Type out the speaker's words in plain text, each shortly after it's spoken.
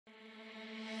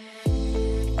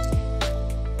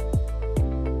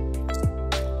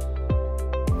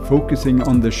Focusing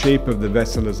on the shape of the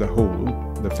vessel as a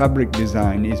whole, the fabric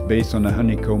design is based on a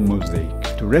honeycomb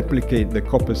mosaic. To replicate the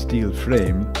copper steel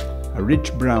frame, a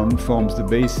rich brown forms the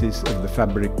basis of the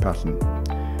fabric pattern,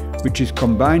 which is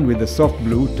combined with a soft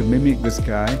blue to mimic the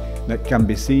sky that can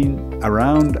be seen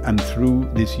around and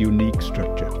through this unique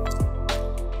structure.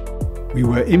 We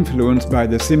were influenced by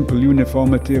the simple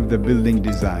uniformity of the building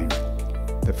design.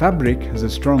 The fabric has a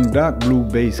strong dark blue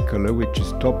base color which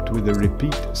is topped with a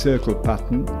repeat circle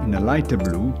pattern in a lighter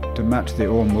blue to match the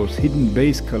almost hidden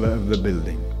base color of the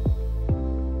building.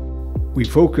 We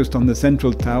focused on the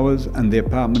central towers and the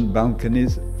apartment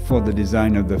balconies for the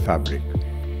design of the fabric.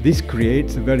 This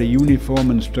creates a very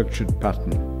uniform and structured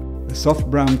pattern. The soft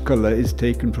brown color is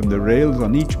taken from the rails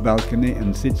on each balcony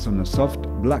and sits on a soft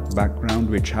black background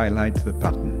which highlights the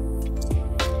pattern.